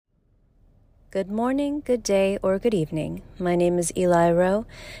Good morning, good day, or good evening. My name is Eli Rowe,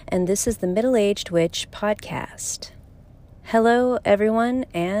 and this is the Middle-Aged Witch podcast. Hello, everyone,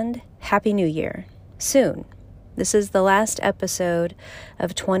 and Happy New Year. Soon. This is the last episode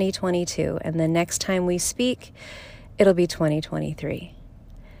of 2022, and the next time we speak, it'll be 2023.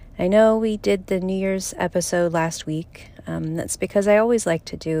 I know we did the New Year's episode last week. That's because I always like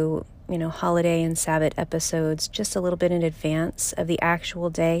to do, holiday and Sabbath episodes just a little bit in advance of the actual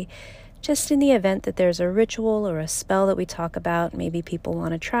day, just in the event that there's a ritual or a spell that we talk about, maybe people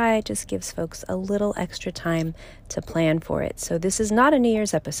want to try. It just gives folks a little extra time to plan for it. So this is not a New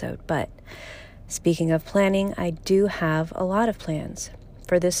Year's episode, but speaking of planning, I do have a lot of plans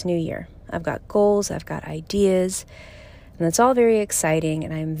for this new year. I've got goals, I've got ideas, and that's all very exciting,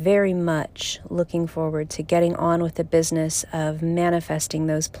 and I'm very much looking forward to getting on with the business of manifesting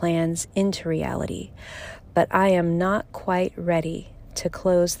those plans into reality. But I am not quite ready to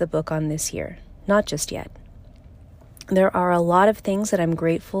close the book on this year. Not just yet. There are a lot of things that I'm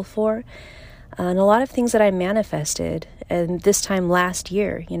grateful for, and a lot of things that I manifested, and this time last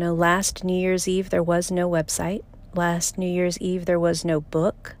year. Last New Year's Eve, there was no website. Last New Year's Eve, there was no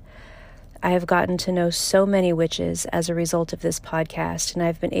book. I have gotten to know so many witches as a result of this podcast, and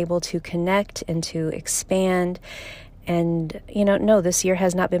I've been able to connect and to expand. And, no, this year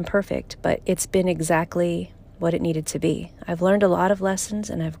has not been perfect, but it's been exactly what it needed to be. I've learned a lot of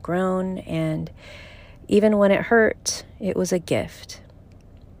lessons, and I've grown, and even when it hurt, it was a gift.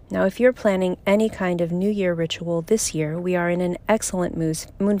 Now, if you're planning any kind of New Year ritual this year, we are in an excellent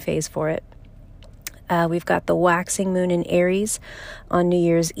moon phase for it. We've got the waxing moon in Aries on New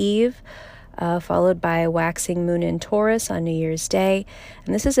Year's Eve, followed by a waxing moon in Taurus on New Year's Day.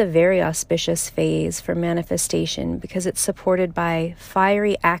 And this is a very auspicious phase for manifestation because it's supported by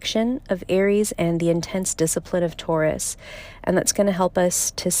fiery action of Aries and the intense discipline of Taurus. And that's going to help us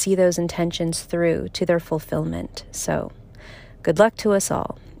to see those intentions through to their fulfillment. So good luck to us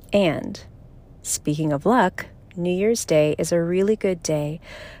all. And speaking of luck, New Year's Day is a really good day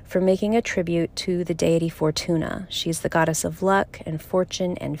for making a tribute to the deity Fortuna. She's the goddess of luck and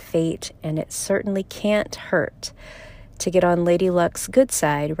fortune and fate, and it certainly can't hurt to get on Lady Luck's good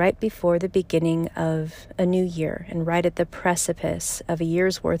side right before the beginning of a new year and right at the precipice of a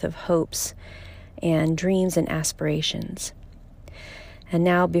year's worth of hopes and dreams and aspirations. And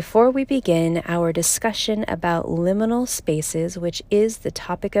now, before we begin our discussion about liminal spaces, which is the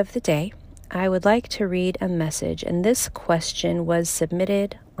topic of the day, I would like to read a message, and this question was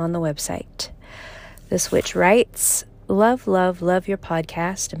submitted on the website. This witch writes, "Love, love, love your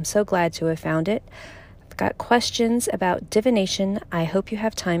podcast. I'm so glad to have found it. I've got questions about divination I hope you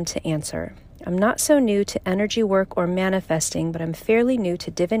have time to answer. I'm not so new to energy work or manifesting, but I'm fairly new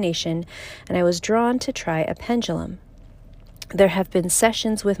to divination, and I was drawn to try a pendulum. There have been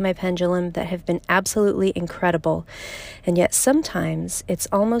sessions with my pendulum that have been absolutely incredible, and yet sometimes it's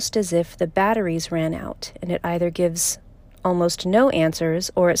almost as if the batteries ran out, and it either gives almost no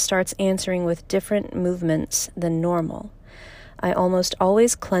answers or it starts answering with different movements than normal. I almost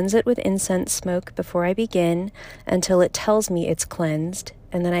always cleanse it with incense smoke before I begin until it tells me it's cleansed,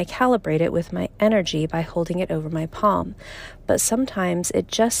 and then I calibrate it with my energy by holding it over my palm. But sometimes it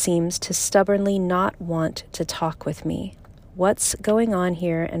just seems to stubbornly not want to talk with me. What's going on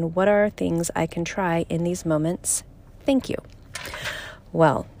here, and what are things I can try in these moments? Thank you."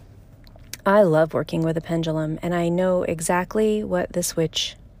 Well, I love working with a pendulum, and I know exactly what this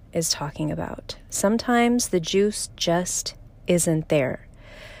witch is talking about. Sometimes the juice just isn't there.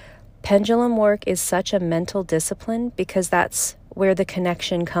 Pendulum work is such a mental discipline because that's where the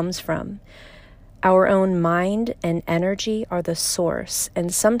connection comes from. Our own mind and energy are the source,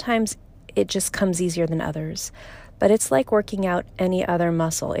 and sometimes it just comes easier than others. But it's like working out any other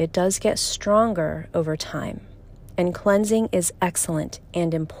muscle. It does get stronger over time. And cleansing is excellent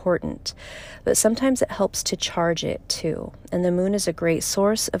and important. But sometimes it helps to charge it too. And the moon is a great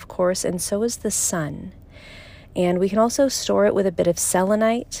source, of course, and so is the sun. And we can also store it with a bit of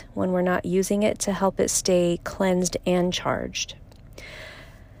selenite when we're not using it to help it stay cleansed and charged.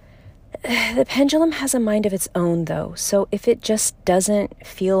 The pendulum has a mind of its own, though. So if it just doesn't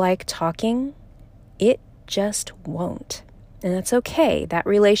feel like talking, it just won't. And that's okay. That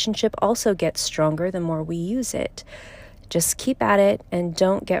relationship also gets stronger the more we use it. Just keep at it and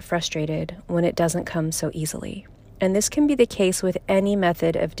don't get frustrated when it doesn't come so easily. And this can be the case with any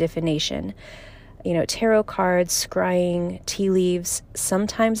method of divination. Tarot cards, scrying, tea leaves.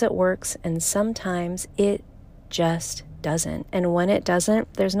 Sometimes it works and sometimes it just doesn't. And when it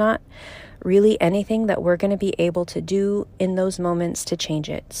doesn't, there's not really anything that we're going to be able to do in those moments to change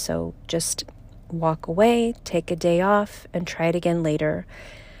it. So just walk away, take a day off, and try it again later.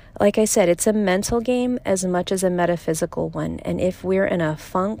 Like I said, it's a mental game as much as a metaphysical one. And if we're in a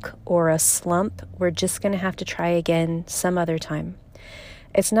funk or a slump, we're just going to have to try again some other time.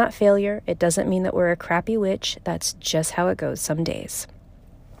 It's not failure. It doesn't mean that we're a crappy witch. That's just how it goes some days.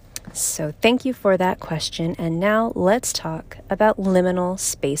 So thank you for that question. And now let's talk about liminal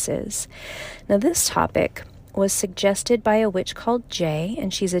spaces. Now this topic was suggested by a witch called Jay,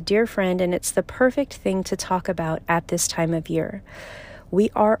 and she's a dear friend, and it's the perfect thing to talk about at this time of year. We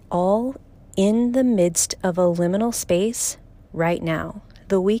are all in the midst of a liminal space right now.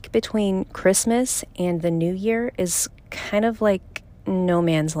 The week between Christmas and the New Year is kind of like no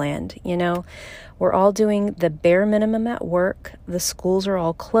man's land, you know? We're all doing the bare minimum at work. The schools are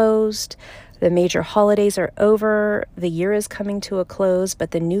all closed. The major holidays are over. The year is coming to a close,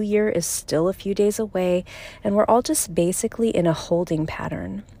 but the new year is still a few days away. And we're all just basically in a holding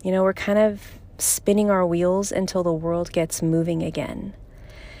pattern. You know, we're kind of spinning our wheels until the world gets moving again.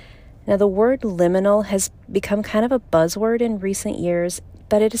 Now, the word liminal has become kind of a buzzword in recent years,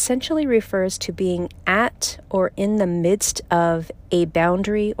 but it essentially refers to being at or in the midst of a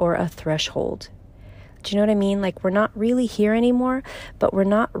boundary or a threshold. Do you know what I mean? Like, we're not really here anymore, but we're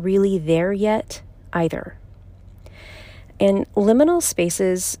not really there yet either. And liminal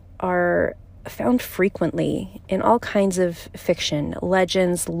spaces are found frequently in all kinds of fiction,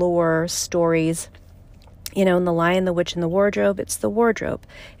 legends, lore, stories. You know, in The Lion, the Witch, and the Wardrobe, it's the wardrobe.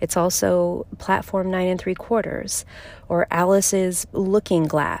 It's also platform 9 3/4, or Alice's looking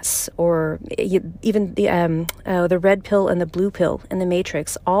glass, or even the red pill and the blue pill in the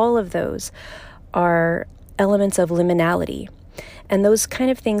Matrix. All of those are elements of liminality. And those kind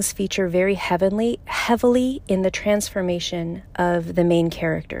of things feature very heavily in the transformation of the main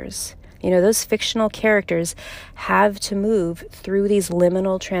characters. You know, those fictional characters have to move through these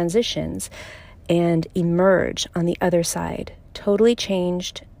liminal transitions and emerge on the other side, totally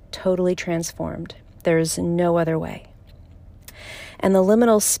changed, totally transformed. There's no other way. And the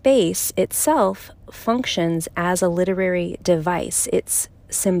liminal space itself functions as a literary device. It's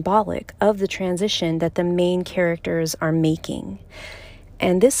symbolic of the transition that the main characters are making.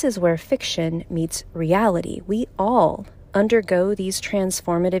 And this is where fiction meets reality. We all undergo these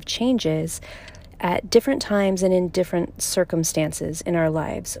transformative changes at different times and in different circumstances in our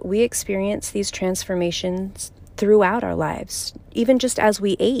lives. We experience these transformations throughout our lives, even just as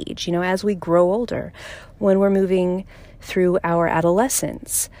we age, you know, as we grow older, when we're moving through our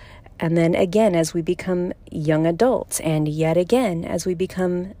adolescence. And then again, as we become young adults, and yet again, as we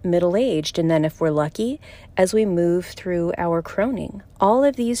become middle-aged, and then if we're lucky, as we move through our croning. All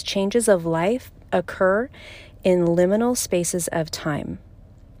of these changes of life occur in liminal spaces of time.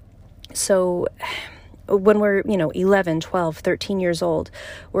 So when we're, 11, 12, 13 years old,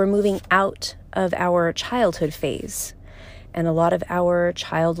 we're moving out of our childhood phase. And a lot of our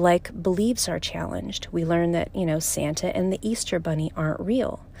childlike beliefs are challenged. We learn that, Santa and the Easter Bunny aren't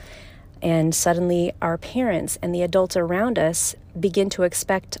real. And suddenly our parents and the adults around us begin to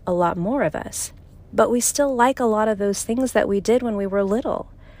expect a lot more of us. But we still like a lot of those things that we did when we were little.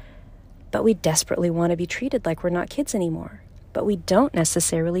 But we desperately want to be treated like we're not kids anymore. But we don't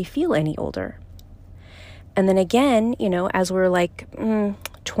necessarily feel any older. And then again, as we're like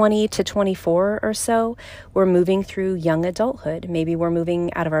 20 to 24 or so, we're moving through young adulthood. Maybe we're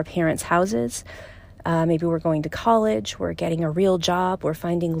moving out of our parents' houses. Maybe we're going to college. We're getting a real job. We're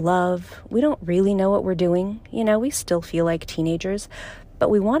finding love. We don't really know what we're doing. We still feel like teenagers, but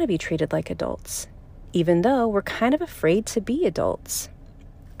we want to be treated like adults, even though we're kind of afraid to be adults.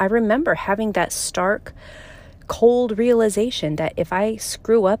 I remember having that stark, cold realization that if I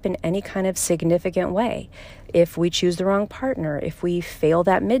screw up in any kind of significant way, if we choose the wrong partner, if we fail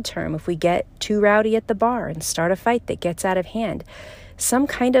that midterm, if we get too rowdy at the bar and start a fight that gets out of hand, some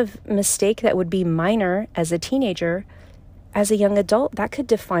kind of mistake that would be minor as a teenager, as a young adult, that could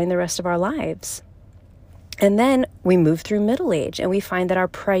define the rest of our lives. And then we move through middle age and we find that our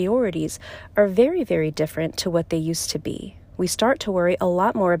priorities are very, very different to what they used to be. We start to worry a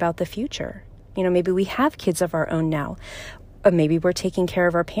lot more about the future. Maybe we have kids of our own now. Or maybe we're taking care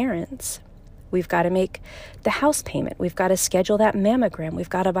of our parents. We've got to make the house payment. We've got to schedule that mammogram. We've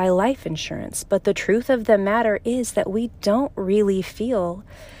got to buy life insurance. But the truth of the matter is that we don't really feel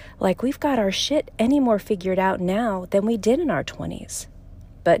like we've got our shit any more figured out now than we did in our 20s.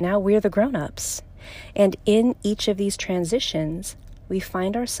 But now we're the grown-ups. And in each of these transitions, we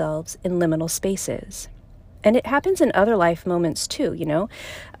find ourselves in liminal spaces. And it happens in other life moments too,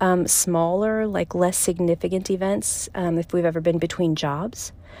 smaller, like less significant events, if we've ever been between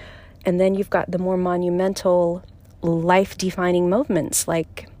jobs. And then you've got the more monumental, life-defining moments,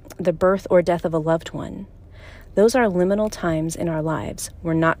 like the birth or death of a loved one, Those are liminal times in our lives.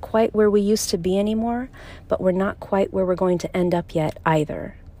 We're not quite where we used to be anymore, but we're not quite where we're going to end up yet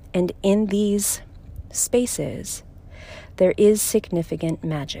either. And in these spaces, there is significant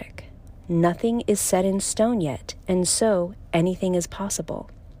magic. Nothing is set in stone yet, and so anything is possible.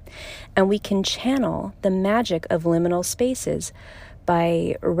 And we can channel the magic of liminal spaces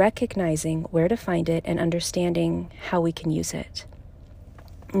by recognizing where to find it and understanding how we can use it.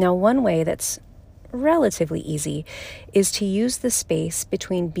 Now, one way that's relatively easy is to use the space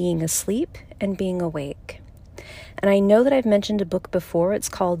between being asleep and being awake. And I know that I've mentioned a book before. It's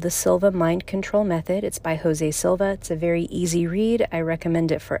called The Silva Mind Control Method. It's by Jose Silva. It's a very easy read. I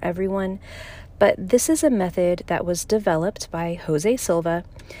recommend it for everyone. But this is a method that was developed by Jose Silva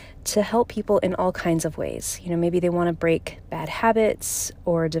to help people in all kinds of ways. Maybe they want to break bad habits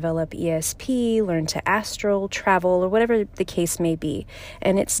or develop ESP, learn to astral travel, or whatever the case may be.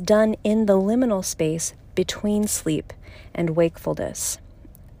 And it's done in the liminal space between sleep and wakefulness.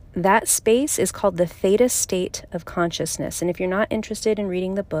 That space is called the theta state of consciousness. And if you're not interested in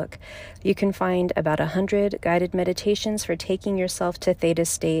reading the book, you can find about 100 guided meditations for taking yourself to theta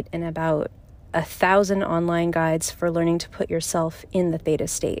state and about 1,000 online guides for learning to put yourself in the theta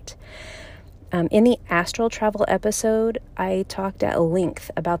state. In the astral travel episode, I talked at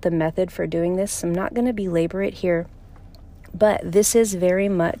length about the method for doing this. I'm not going to belabor it here, but this is very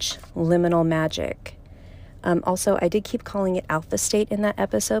much liminal magic. Also, I did keep calling it alpha state in that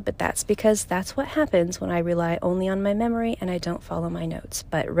episode, but that's because that's what happens when I rely only on my memory and I don't follow my notes.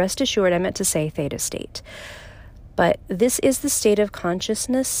 But rest assured, I meant to say theta state. But this is the state of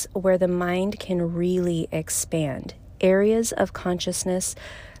consciousness where the mind can really expand. Areas of consciousness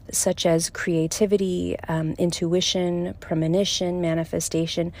such as creativity, intuition, premonition,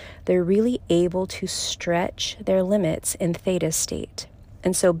 manifestation, they're really able to stretch their limits in theta state.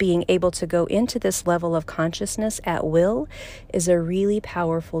 And so being able to go into this level of consciousness at will is a really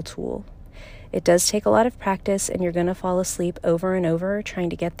powerful tool. It does take a lot of practice, and you're going to fall asleep over and over trying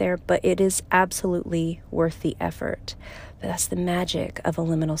to get there, but it is absolutely worth the effort. But that's the magic of a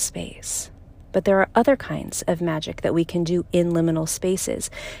liminal space. But there are other kinds of magic that we can do in liminal spaces,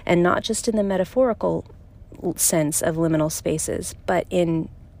 and not just in the metaphorical sense of liminal spaces, but in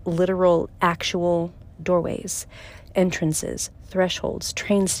literal, actual doorways, entrances, thresholds,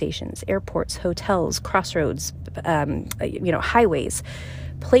 train stations, airports, hotels, crossroads, highways.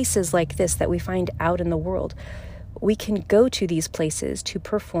 Places like this that we find out in the world, we can go to these places to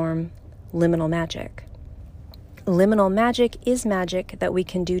perform liminal magic. Liminal magic is magic that we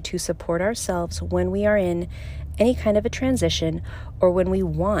can do to support ourselves when we are in any kind of a transition or when we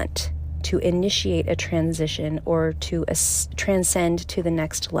want to initiate a transition or to transcend to the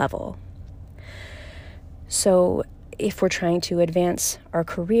next level. So if we're trying to advance our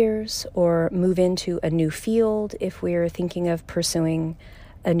careers or move into a new field, if we're thinking of pursuing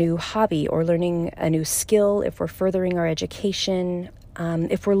a new hobby or learning a new skill, if we're furthering our education,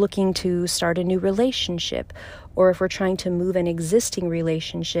 if we're looking to start a new relationship, or if we're trying to move an existing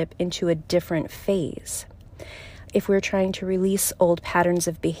relationship into a different phase. If we're trying to release old patterns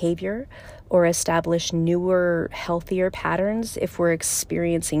of behavior or establish newer, healthier patterns, if we're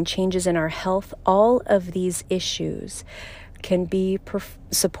experiencing changes in our health, all of these issues can be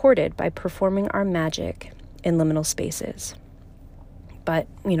supported by performing our magic in liminal spaces. But,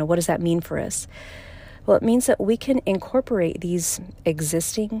 what does that mean for us? Well, it means that we can incorporate these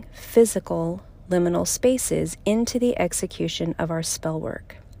existing physical liminal spaces into the execution of our spell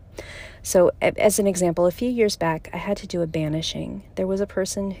work. So, as an example, a few years back, I had to do a banishing. There was a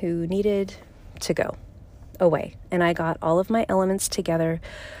person who needed to go away, and I got all of my elements together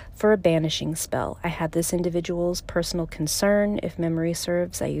for a banishing spell. I had this individual's personal concern. If memory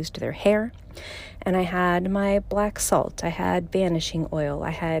serves, I used their hair. And I had my black salt, I had banishing oil, I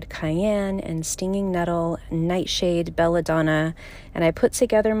had cayenne and stinging nettle, nightshade, belladonna, and I put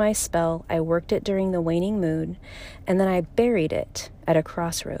together my spell. I worked it during the waning moon, and then I buried it at a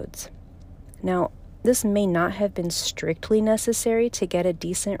crossroads. Now, this may not have been strictly necessary to get a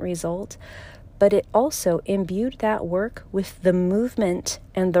decent result, but it also imbued that work with the movement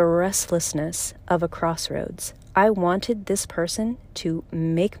and the restlessness of a crossroads. I wanted this person to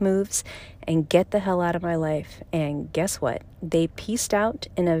make moves and get the hell out of my life. And guess what? They pieced out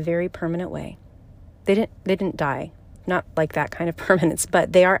in a very permanent way. They didn't die. Not like that kind of permanence,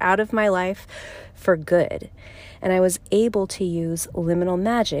 but they are out of my life for good. And I was able to use liminal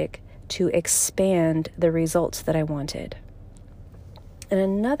magic to expand the results that I wanted. And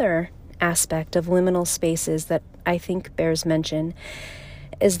another aspect of liminal spaces that I think bears mention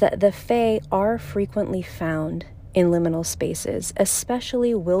is that the Fae are frequently found in liminal spaces,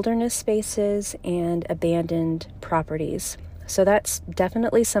 especially wilderness spaces and abandoned properties. So that's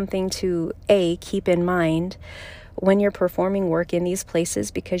definitely something to keep in mind when you're performing work in these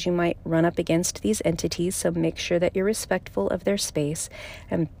places, because you might run up against these entities. So make sure that you're respectful of their space.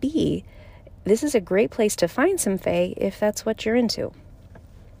 And B, this is a great place to find some fae if that's what you're into.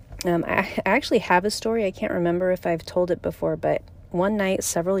 I actually have a story. I can't remember if I've told it before, but one night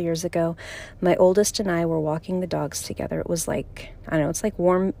several years ago, my oldest and I were walking the dogs together. It was like, I don't know, it's like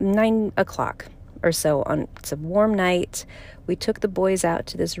warm 9 o'clock or so. It's a warm night. We took the boys out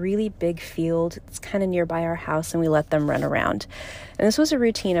to this really big field. It's kind of nearby our house, and we let them run around. And this was a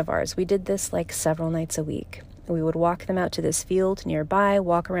routine of ours. We did this like several nights a week. We would walk them out to this field nearby,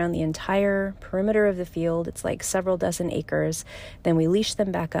 walk around the entire perimeter of the field. It's like several dozen acres. Then we leash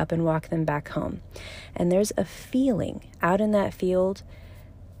them back up and walk them back home. And there's a feeling out in that field.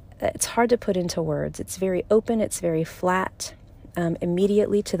 It's hard to put into words. It's very open. It's very flat.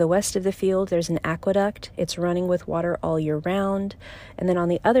 Immediately to the west of the field, there's an aqueduct. It's running with water all year round. And then on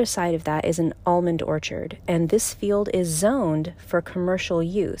the other side of that is an almond orchard. And this field is zoned for commercial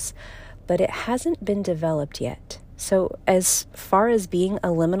use, but it hasn't been developed yet. So as far as being a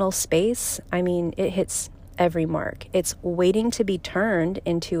liminal space, I mean, it hits every mark. It's waiting to be turned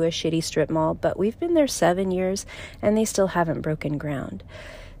into a shitty strip mall, but we've been there 7 years and they still haven't broken ground.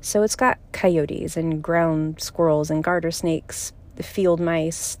 So it's got coyotes and ground squirrels and garter snakes, the field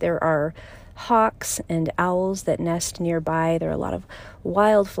mice. There are hawks and owls that nest nearby. There are a lot of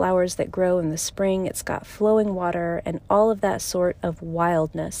wildflowers that grow in the spring. It's got flowing water and all of that sort of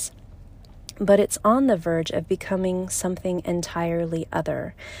wildness. But it's on the verge of becoming something entirely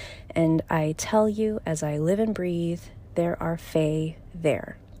other. And I tell you, as I live and breathe, there are fae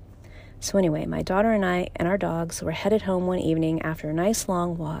there. So anyway, my daughter and I and our dogs were headed home one evening after a nice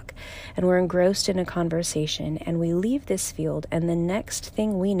long walk, and we're engrossed in a conversation, and we leave this field, and the next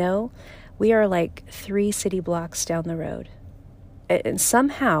thing we know, we are like 3 city blocks down the road. And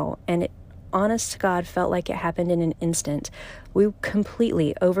somehow, and it honest to God felt like it happened in an instant, we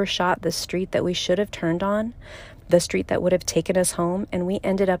completely overshot the street that we should have turned on, the street that would have taken us home, and we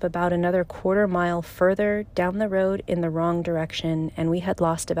ended up about another quarter mile further down the road in the wrong direction, and we had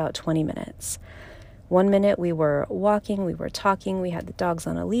lost about 20 minutes. 1 minute we were walking, we were talking, we had the dogs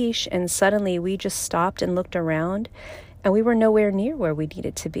on a leash, and suddenly we just stopped and looked around, and we were nowhere near where we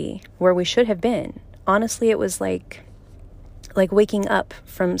needed to be, where we should have been. Honestly, it was like waking up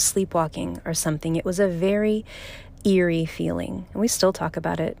from sleepwalking or something. It was a very eerie feeling, and we still talk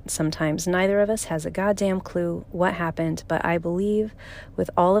about it sometimes. Neither of us has a goddamn clue what happened, but I believe with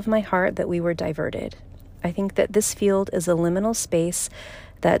all of my heart that we were diverted. I think that this field is a liminal space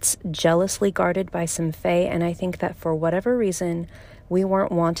that's jealously guarded by some fae, and I think that for whatever reason, we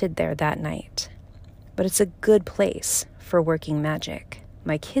weren't wanted there that night. But it's a good place for working magic.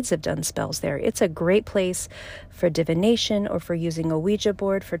 My kids have done spells there. It's a great place for divination or for using a Ouija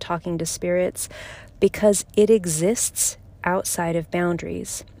board, for talking to spirits, because it exists outside of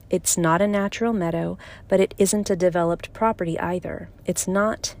boundaries. It's not a natural meadow, but it isn't a developed property either. It's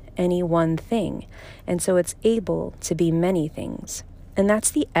not any one thing, and so it's able to be many things. And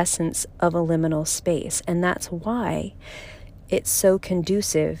that's the essence of a liminal space, and that's why it's so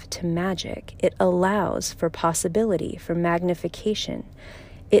conducive to magic. It allows for possibility, for magnification.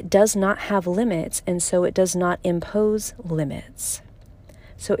 It does not have limits, and so it does not impose limits.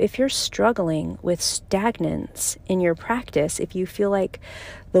 So if you're struggling with stagnance in your practice, if you feel like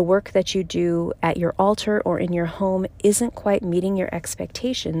the work that you do at your altar or in your home isn't quite meeting your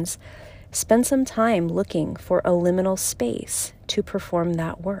expectations, spend some time looking for a liminal space to perform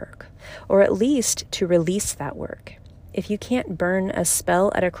that work, or at least to release that work. If you can't burn a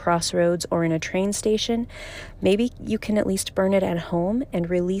spell at a crossroads or in a train station, maybe you can at least burn it at home and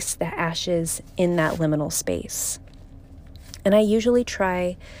release the ashes in that liminal space. And I usually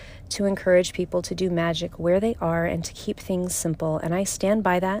try to encourage people to do magic where they are and to keep things simple, and I stand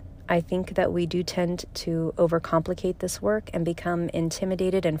by that. I think that we do tend to overcomplicate this work and become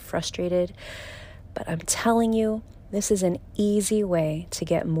intimidated and frustrated, but I'm telling you, this is an easy way to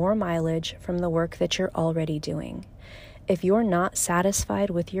get more mileage from the work that you're already doing. If you're not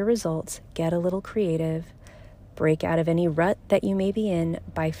satisfied with your results, get a little creative. Break out of any rut that you may be in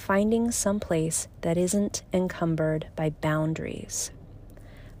by finding some place that isn't encumbered by boundaries.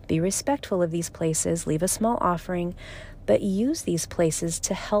 Be respectful of these places, leave a small offering, but use these places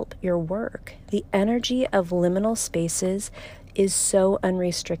to help your work. The energy of liminal spaces is so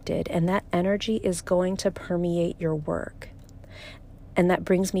unrestricted, and that energy is going to permeate your work. And that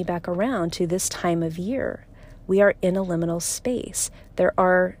brings me back around to this time of year. We are in a liminal space. There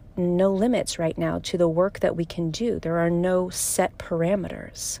are no limits right now to the work that we can do. There are no set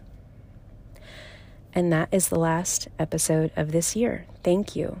parameters. And that is the last episode of this year.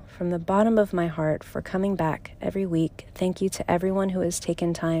 Thank you from the bottom of my heart for coming back every week. Thank you to everyone who has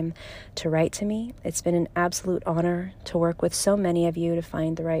taken time to write to me. It's been an absolute honor to work with so many of you to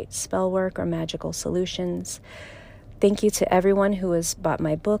find the right spell work or magical solutions. Thank you to everyone who has bought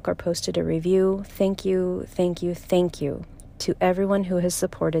my book or posted a review. Thank you, thank you, thank you to everyone who has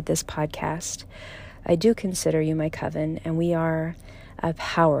supported this podcast. I do consider you my coven, and we are a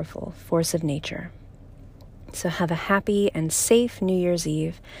powerful force of nature. So have a happy and safe New Year's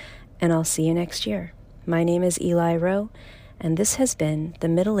Eve, and I'll see you next year. My name is Eli Rowe, and this has been the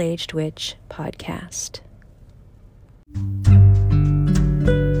Middle-Aged Witch Podcast.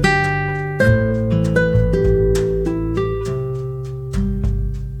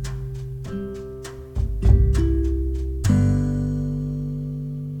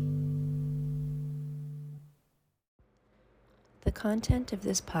 The content of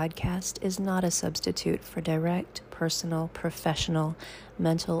this podcast is not a substitute for direct, personal, professional,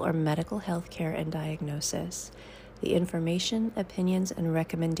 mental, or medical health care and diagnosis. The information, opinions, and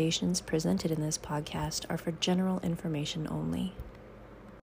recommendations presented in this podcast are for general information only.